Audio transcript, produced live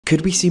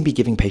Could we soon be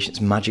giving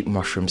patients magic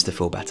mushrooms to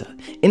feel better?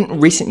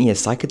 In recent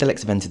years, psychedelics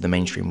have entered the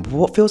mainstream with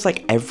what feels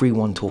like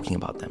everyone talking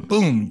about them.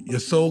 Boom, your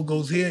soul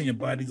goes here and your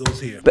body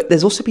goes here. But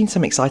there's also been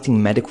some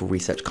exciting medical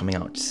research coming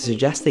out to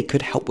suggest they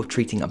could help with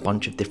treating a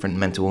bunch of different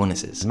mental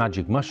illnesses.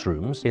 Magic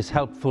mushrooms is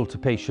helpful to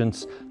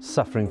patients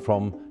suffering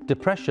from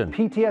depression,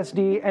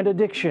 PTSD, and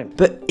addiction.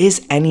 But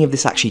is any of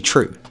this actually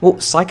true? Well,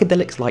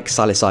 psychedelics like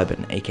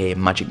Psilocybin, aka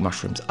magic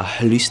mushrooms, are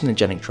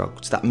hallucinogenic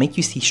drugs that make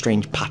you see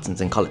strange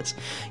patterns and colours.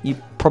 You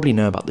probably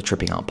know about the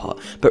tripping out part,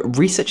 but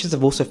researchers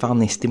have also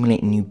found they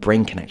stimulate new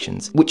brain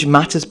connections, which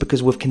matters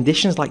because with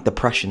conditions like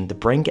depression, the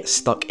brain gets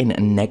stuck in a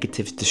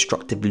negative,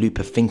 destructive loop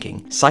of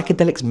thinking.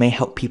 Psychedelics may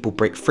help people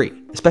break free,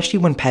 especially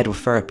when paired with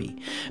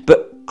therapy.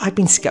 But I've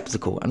been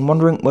skeptical and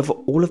wondering whether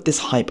all of this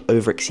hype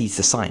overexceeds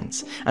the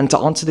science. And to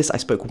answer this, I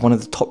spoke with one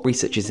of the top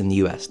researchers in the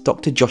US,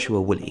 Dr.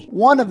 Joshua Woolley.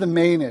 One of the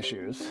main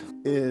issues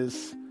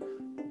is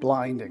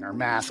blinding or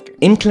masking.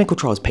 In clinical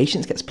trials,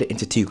 patients get split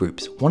into two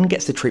groups. One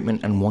gets the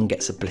treatment and one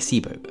gets a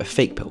placebo, a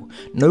fake pill.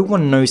 No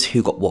one knows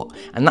who got what,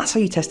 and that's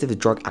how you test if the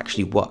drug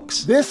actually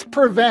works. This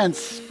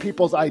prevents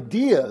people's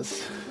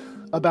ideas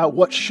about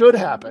what should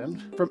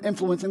happen from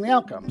influencing the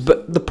outcomes.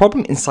 But the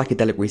problem in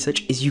psychedelic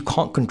research is you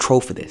can't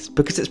control for this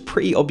because it's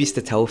pretty obvious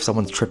to tell if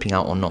someone's tripping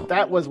out or not.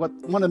 That was one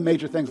of the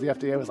major things the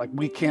FDA was like,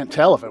 we can't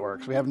tell if it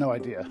works, we have no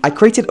idea. I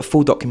created a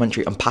full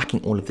documentary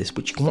unpacking all of this,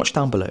 which you can watch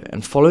down below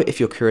and follow if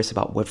you're curious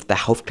about whether the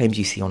health claims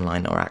you see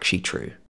online are actually true.